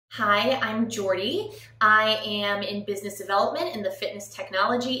Hi, I'm Jordy. I am in business development in the fitness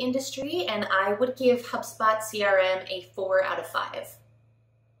technology industry, and I would give HubSpot CRM a 4 out of 5.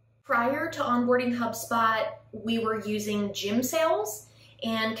 Prior to onboarding HubSpot, we were using gym sales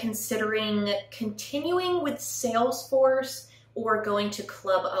and considering continuing with Salesforce or going to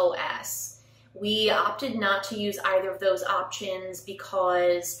Club OS. We opted not to use either of those options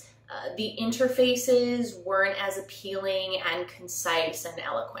because the interfaces weren't as appealing and concise and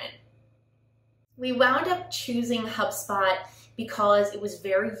eloquent. We wound up choosing HubSpot because it was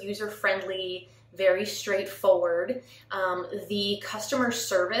very user-friendly, very straightforward. The customer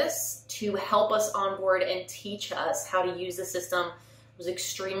service to help us onboard and teach us how to use the system was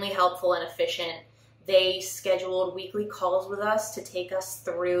extremely helpful and efficient. They scheduled weekly calls with us to take us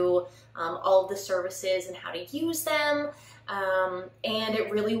through all of the services and how to use them. And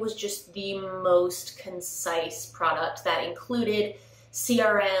it really was just the most concise product that included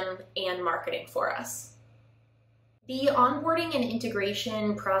CRM and marketing for us. The onboarding and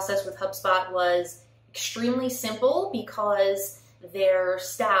integration process with HubSpot was extremely simple because their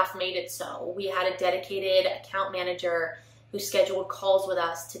staff made it so. We had a dedicated account manager who scheduled calls with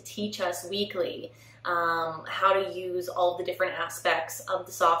us to teach us weekly how to use all the different aspects of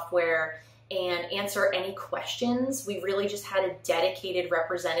the software and answer any questions. We really just had a dedicated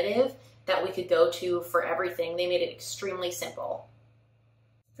representative that we could go to for everything. They made it extremely simple.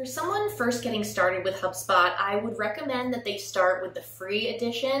 For someone first getting started with HubSpot, I would recommend that they start with the free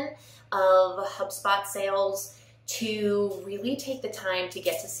edition of HubSpot Sales to really take the time to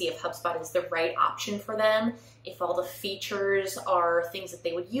get to see if HubSpot is the right option for them, if all the features are things that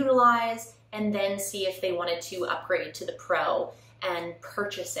they would utilize, and then see if they wanted to upgrade to the Pro and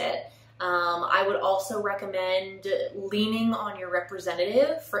purchase it. I would also recommend leaning on your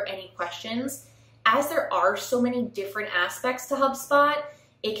representative for any questions. As there are so many different aspects to HubSpot,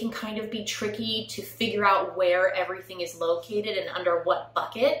 it can kind of be tricky to figure out where everything is located and under what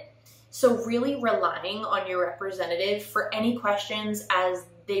bucket. So really relying on your representative for any questions as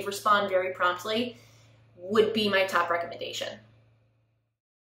they respond very promptly would be my top recommendation.